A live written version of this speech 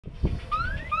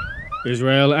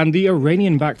Israel and the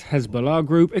Iranian-backed Hezbollah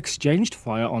group exchanged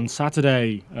fire on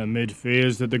Saturday, amid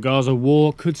fears that the Gaza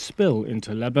war could spill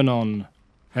into Lebanon.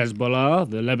 Hezbollah,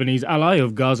 the Lebanese ally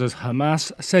of Gaza's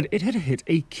Hamas, said it had hit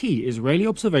a key Israeli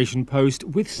observation post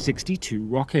with 62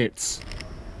 rockets.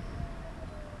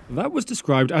 That was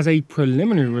described as a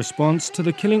preliminary response to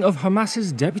the killing of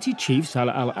Hamas's deputy chief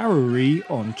Salah al-Aruri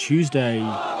on Tuesday.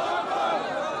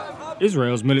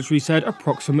 Israel's military said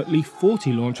approximately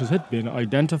 40 launches had been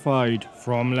identified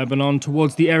from Lebanon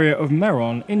towards the area of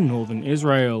Meron in northern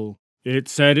Israel. It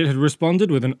said it had responded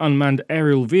with an unmanned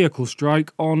aerial vehicle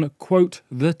strike on, quote,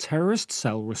 the terrorist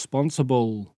cell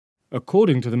responsible.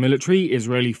 According to the military,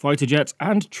 Israeli fighter jets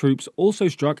and troops also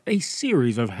struck a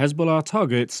series of Hezbollah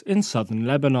targets in southern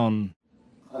Lebanon.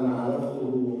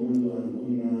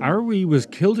 Aruri was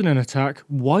killed in an attack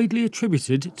widely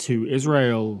attributed to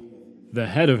Israel. The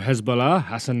head of Hezbollah,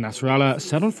 Hassan Nasrallah,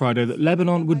 said on Friday that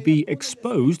Lebanon would be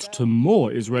exposed to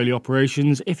more Israeli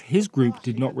operations if his group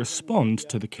did not respond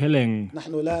to the killing.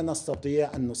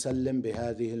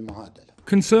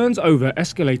 Concerns over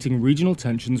escalating regional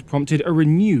tensions prompted a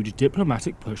renewed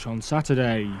diplomatic push on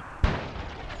Saturday.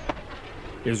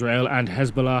 Israel and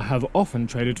Hezbollah have often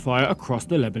traded fire across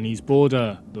the Lebanese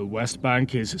border. The West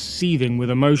Bank is seething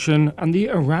with emotion, and the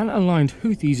Iran-aligned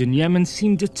Houthis in Yemen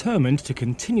seem determined to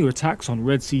continue attacks on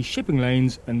Red Sea shipping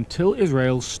lanes until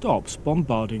Israel stops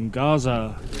bombarding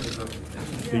Gaza.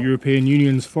 The European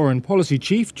Union's foreign policy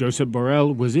chief, Josep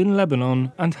Borrell, was in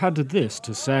Lebanon and had this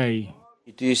to say.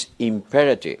 It is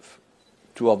imperative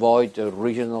to avoid a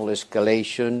regional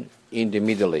escalation in the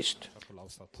Middle East.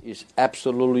 It's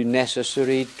absolutely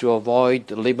necessary to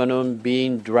avoid Lebanon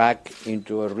being dragged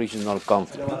into a regional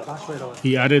conflict.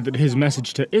 He added that his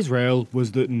message to Israel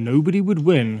was that nobody would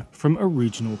win from a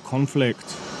regional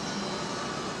conflict.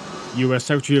 US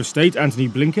Secretary of State Antony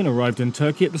Blinken arrived in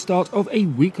Turkey at the start of a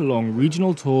week-long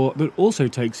regional tour that also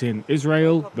takes in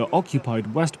Israel, the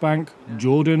occupied West Bank,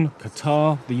 Jordan,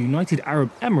 Qatar, the United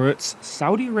Arab Emirates,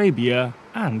 Saudi Arabia,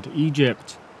 and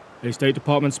Egypt. A State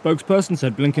Department spokesperson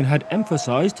said Blinken had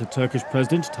emphasized to Turkish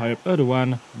President Tayyip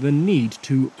Erdogan the need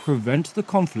to prevent the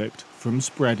conflict from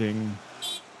spreading.